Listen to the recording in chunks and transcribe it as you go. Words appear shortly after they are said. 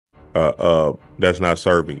that's not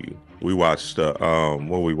serving you. We watched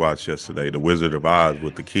what we watched yesterday, The Wizard of Oz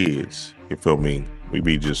with the kids. You feel me? We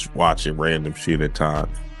be just watching random shit at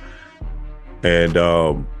times. And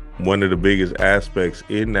one of the biggest aspects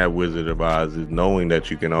in that Wizard of Oz is knowing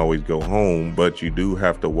that you can always go home, but you do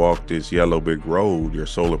have to walk this yellow brick road, your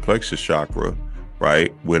solar plexus chakra,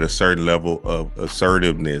 right? With a certain level of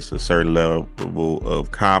assertiveness, a certain level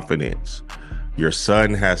of confidence. Your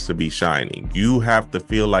sun has to be shining. You have to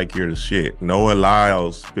feel like you're the shit. Noah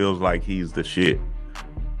Lyles feels like he's the shit.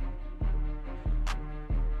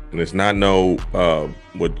 And it's not no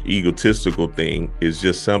what egotistical thing. It's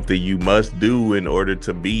just something you must do in order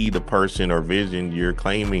to be the person or vision you're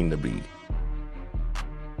claiming to be.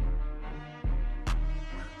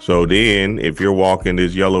 So then if you're walking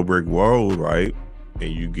this yellow brick road, right,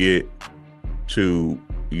 and you get to,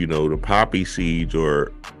 you know, the poppy seeds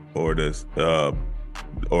or the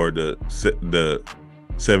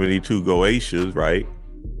 72 goetias, right?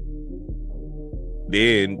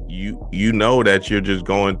 Then you know that you're just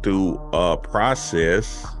going through a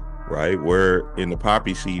process, right? Where in the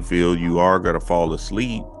poppy seed field you are gonna fall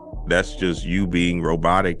asleep. That's just you being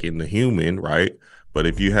robotic in the human, right? But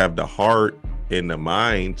if you have the heart and the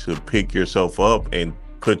mind to pick yourself up and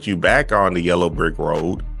put you back on the yellow brick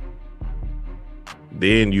road,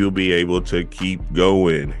 then you'll be able to keep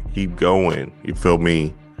going. You feel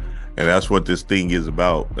me? And that's what this thing is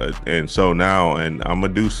about. And so now, and I'm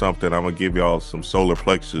gonna do something. I'm gonna give y'all some solar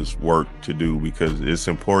plexus work to do because it's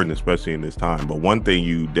important, especially in this time. But one thing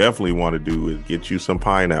you definitely want to do is get you some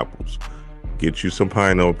pineapples. Get you some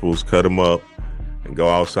pineapples, cut them up, and go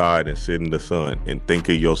outside and sit in the sun and think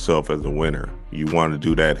of yourself as a winner. You want to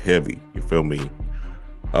do that heavy. You feel me?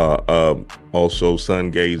 Also sun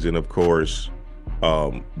gazing, of course.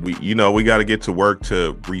 We got to get to work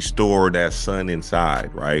to restore that sun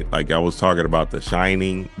inside, right? Like I was talking about the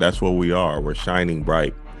shining, that's what we are. We're shining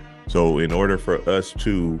bright. So in order for us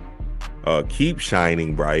to keep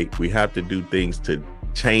shining bright, we have to do things to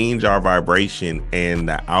change our vibration and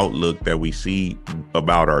the outlook that we see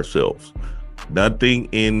about ourselves. Nothing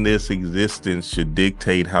in this existence should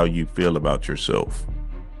dictate how you feel about yourself.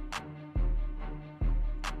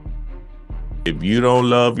 If you don't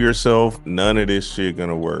love yourself, none of this shit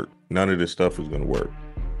gonna work. None of this stuff is gonna work.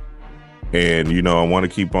 And I want to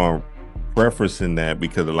keep on preferencing that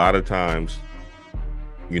because a lot of times,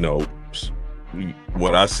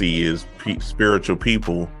 what I see is spiritual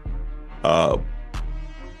people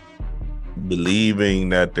believing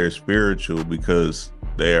that they're spiritual because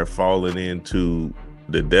they are falling into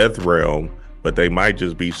the death realm, but they might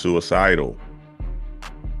just be suicidal.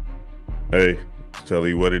 Hey, tell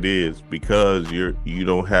you what it is, because you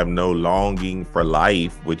don't have no longing for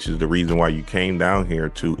life, which is the reason why you came down here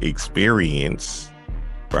to experience,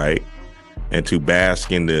 right? And to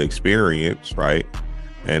bask in the experience, right?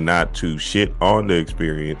 And not to shit on the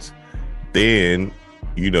experience. Then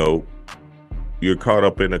you're caught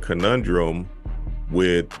up in a conundrum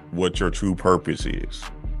with what your true purpose is,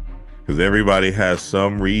 because everybody has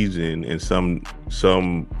some reason and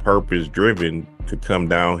some purpose driven to come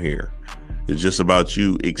down here. It's just about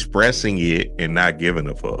you expressing it and not giving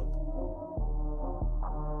a fuck.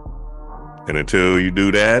 And until you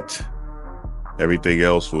do that, everything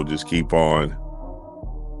else will just keep on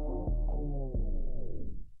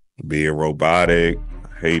being robotic.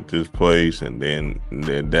 Hate this place, and then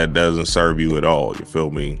that doesn't serve you at all. You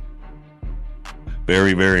feel me?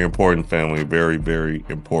 Very, very important, family. Very, very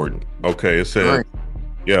important. Okay, it said, Right.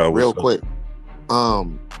 yeah. Real quick.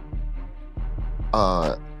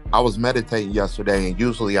 I was meditating yesterday, and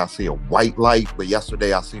usually I see a white light, but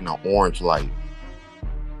yesterday I seen an orange light.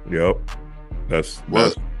 Yep. That's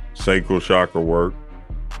What? sacral chakra work.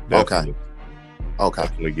 Definitely. Okay.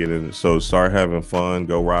 Definitely get in. So start having fun.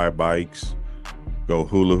 Go ride bikes. Go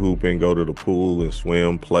hula hooping. Go to the pool and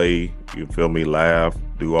swim, play. You feel me? Laugh.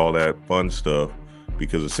 Do all that fun stuff.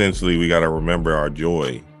 Because essentially we got to remember our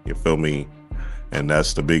joy. You feel me? And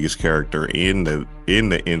that's the biggest character in the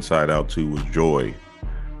Inside Out 2 was joy.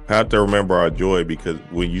 Have to remember our joy, because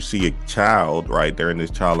when you see a child, right, they're in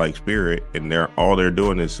this childlike spirit, and all they're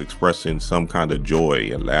doing is expressing some kind of joy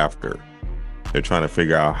and laughter. They're trying to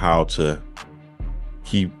figure out how to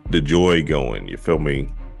keep the joy going. You feel me?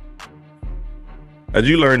 As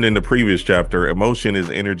you learned in the previous chapter, emotion is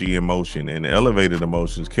energy in motion, and elevated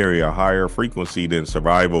emotions carry a higher frequency than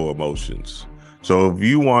survival emotions. So if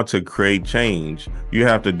you want to create change, you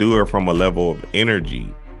have to do it from a level of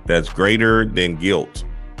energy that's greater than guilt,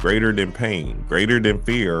 greater than pain, greater than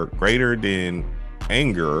fear, greater than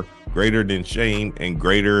anger, greater than shame, and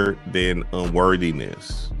greater than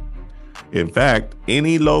unworthiness. In fact,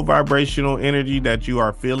 any low vibrational energy that you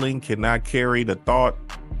are feeling cannot carry the thought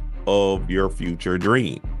of your future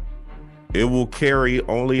dream. It will carry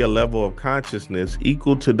only a level of consciousness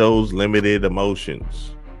equal to those limited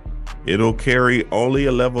emotions. It'll carry only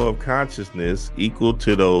a level of consciousness equal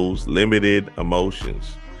to those limited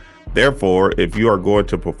emotions. Therefore, if you are going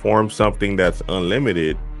to perform something that's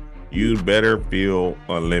unlimited, you'd better feel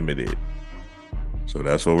unlimited. So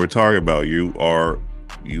that's what we're talking about. You are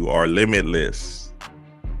limitless.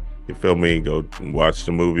 You feel me? Go watch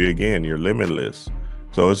the movie again. You're limitless.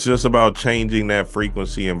 So it's just about changing that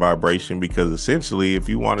frequency and vibration, because essentially, if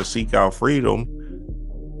you want to seek out freedom,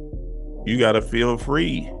 you got to feel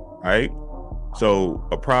free, right? So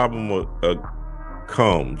a problem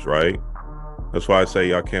comes, right? That's why I say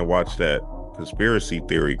y'all can't watch that conspiracy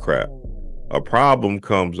theory crap. A problem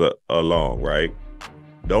comes along, right?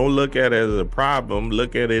 Don't look at it as a problem.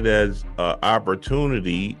 Look at it as an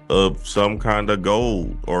opportunity of some kind of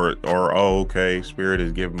goal, or oh, okay, Spirit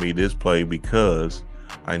is giving me this play because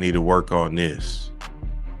I need to work on this.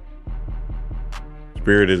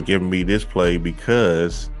 Spirit is giving me this play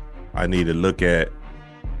because I need to look at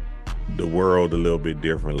the world a little bit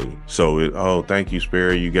differently. So, oh, thank you,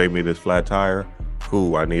 Spirit. You gave me this flat tire.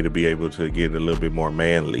 Cool. I need to be able to get a little bit more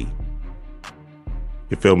manly.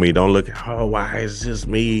 You feel me? Don't look at, oh, why is this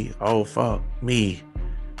me? Oh, fuck me.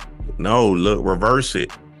 No, look, reverse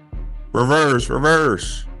it. Reverse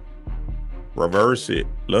it.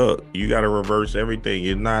 Look, you got to reverse everything.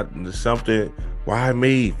 You're not something, why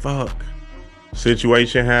me? Fuck.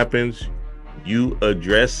 Situation happens, you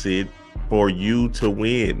address it for you to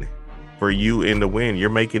win. For you in the win. You're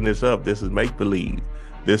making this up. This is make-believe.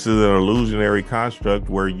 This is an illusionary construct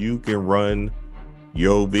where you can run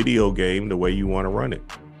your video game the way you want to run it.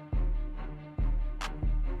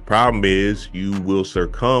 Problem is, you will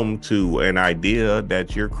succumb to an idea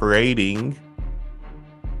that you're creating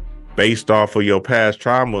based off of your past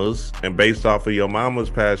traumas and based off of your mama's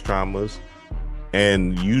past traumas,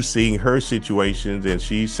 and you seeing her situations and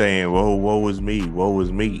she's saying, whoa, woe is me.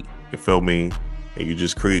 You feel me? And you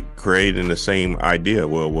just creating the same idea.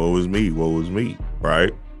 Well, woe is me,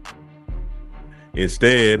 right?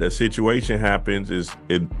 Instead, a situation happens,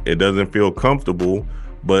 it doesn't feel comfortable,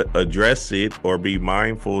 but address it or be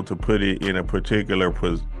mindful to put it in a particular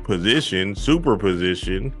position,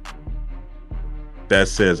 superposition, that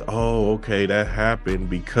says, oh, okay, that happened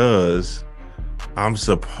because I'm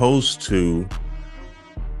supposed to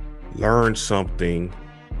learn something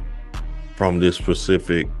from this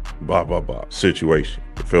specific blah, blah, blah situation.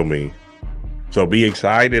 You feel me? So be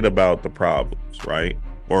excited about the problems, right?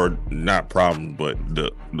 Or not problems, but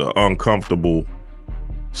the uncomfortable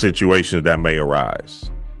situations that may arise,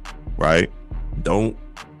 right? Don't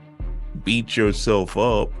beat yourself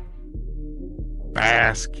up.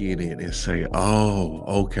 Bask in it and say, oh,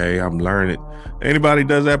 okay, I'm learning. Anybody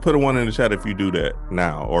does that, put a 1 in the chat if you do that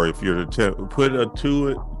now, or if you're put a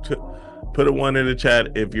 1 in the chat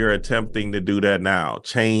if you're attempting to do that now.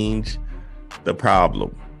 Change the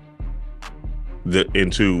problem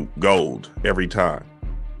into gold every time,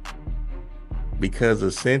 because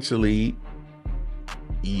essentially,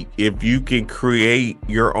 if you can create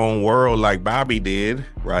your own world like Bobby did,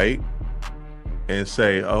 right? And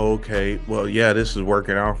say, oh, okay, well, yeah, this is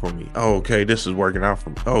working out for me. Oh, okay, this is working out for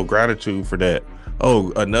me. Oh, gratitude for that.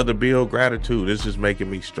 Oh, another bill, gratitude. This is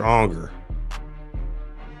making me stronger.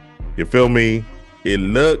 You feel me? It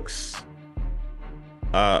looks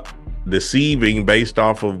deceiving based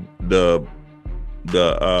off of the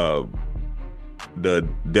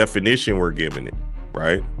definition we're giving it,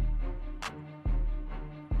 right?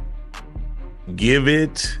 Give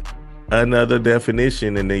it another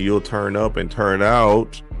definition, and then you'll turn up and turn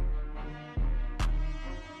out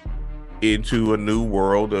into a new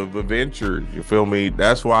world of adventures. You feel me?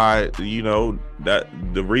 That's why, that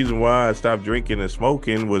the reason why I stopped drinking and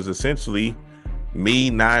smoking was essentially me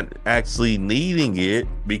not actually needing it,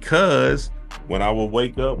 because when I would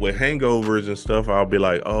wake up with hangovers and stuff, I'll be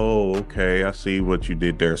like, oh, okay, I see what you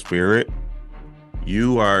did there, Spirit.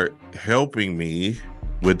 You are helping me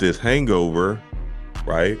with this hangover,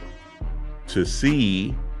 right? To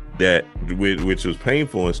see that, which was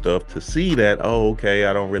painful and stuff, to see that, oh, okay,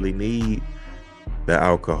 I don't really need the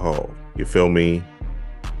alcohol. You feel me?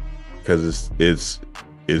 Because it's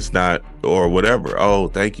not, or whatever. Oh,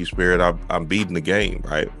 thank you, Spirit. I'm beating the game,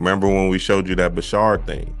 right? Remember when we showed you that Bashar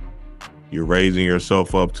thing? You're raising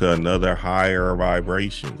yourself up to another higher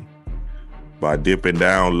vibration by dipping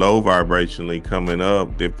down low vibrationally, coming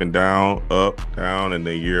up, dipping down, up, down, and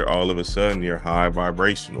then you're all of a sudden you're high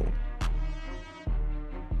vibrational.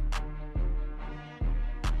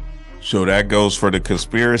 So that goes for the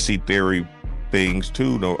conspiracy theory things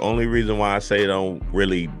too. The only reason why I say don't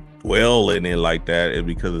really dwell in it like that is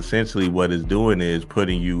because essentially what it's doing is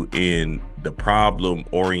putting you in the problem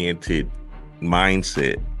oriented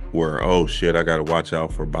mindset where, oh shit, I gotta watch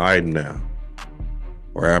out for Biden now.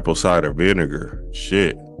 Or apple cider vinegar.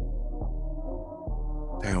 Shit.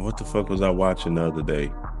 Damn, what the fuck was I watching the other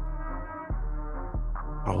day?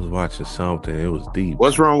 I was watching something. It was deep.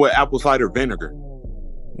 What's wrong with apple cider vinegar?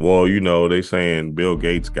 Well, you know, they saying Bill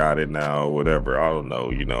Gates got it now or whatever. I don't know,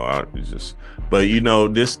 you know, but you know,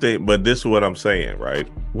 this thing, but this is what I'm saying, right?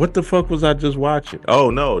 What the fuck was I just watching? Oh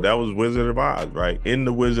no, that was Wizard of Oz, right? In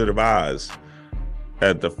the Wizard of Oz,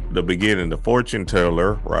 at the beginning, the fortune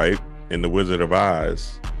teller, right? In the Wizard of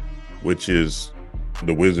Oz, which is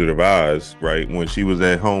the Wizard of Oz, right? When she was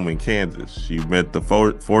at home in Kansas, she met the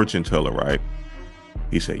fortune teller, right?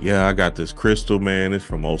 He said, yeah, I got this crystal, man. It's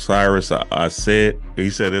from Osiris. He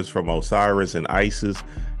said it's from Osiris and Isis,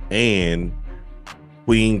 and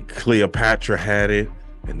Queen Cleopatra had it.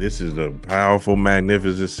 And this is a powerful,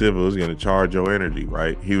 magnificent symbol. It's going to charge your energy,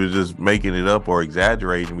 right? He was just making it up or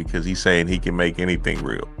exaggerating because he's saying he can make anything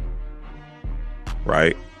real,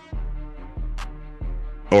 right?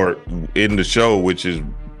 Or in the show, which is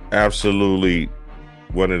absolutely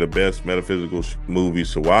one of the best metaphysical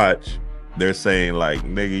movies to watch, they're saying like,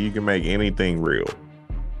 nigga, you can make anything real.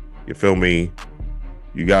 You feel me?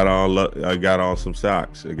 I got on some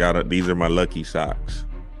socks. These are my lucky socks.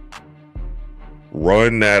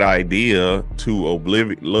 Run that idea to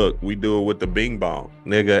oblivion. Look, we do it with the Bing Bong.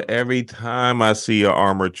 Nigga, every time I see an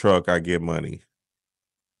armored truck, I get money.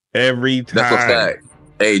 Every time. That's a fact.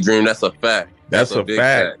 Hey, Dream, that's a fact. That's a big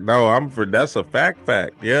fact. No, that's a fact.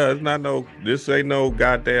 Yeah, it's not this ain't no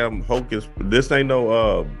goddamn hocus. This ain't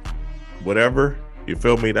no whatever. You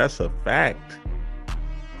feel me? That's a fact.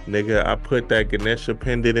 Nigga, I put that Ganesha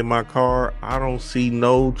pendant in my car. I don't see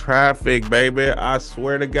no traffic, baby. I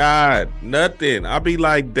swear to God. Nothing. I be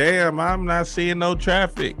like, damn, I'm not seeing no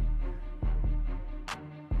traffic.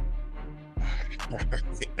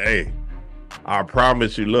 Hey, I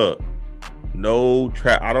promise you, look, no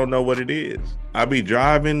I don't know what it is. I be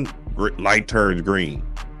driving, light turns green.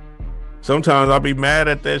 Sometimes I'll be mad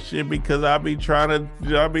at that shit because I'll be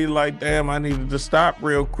like, damn, I needed to stop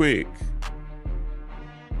real quick.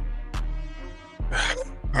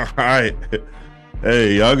 All right.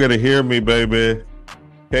 Hey, y'all gonna hear me, baby.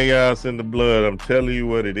 Chaos in the blood. I'm telling you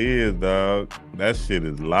what it is, dog. That shit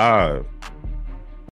is live.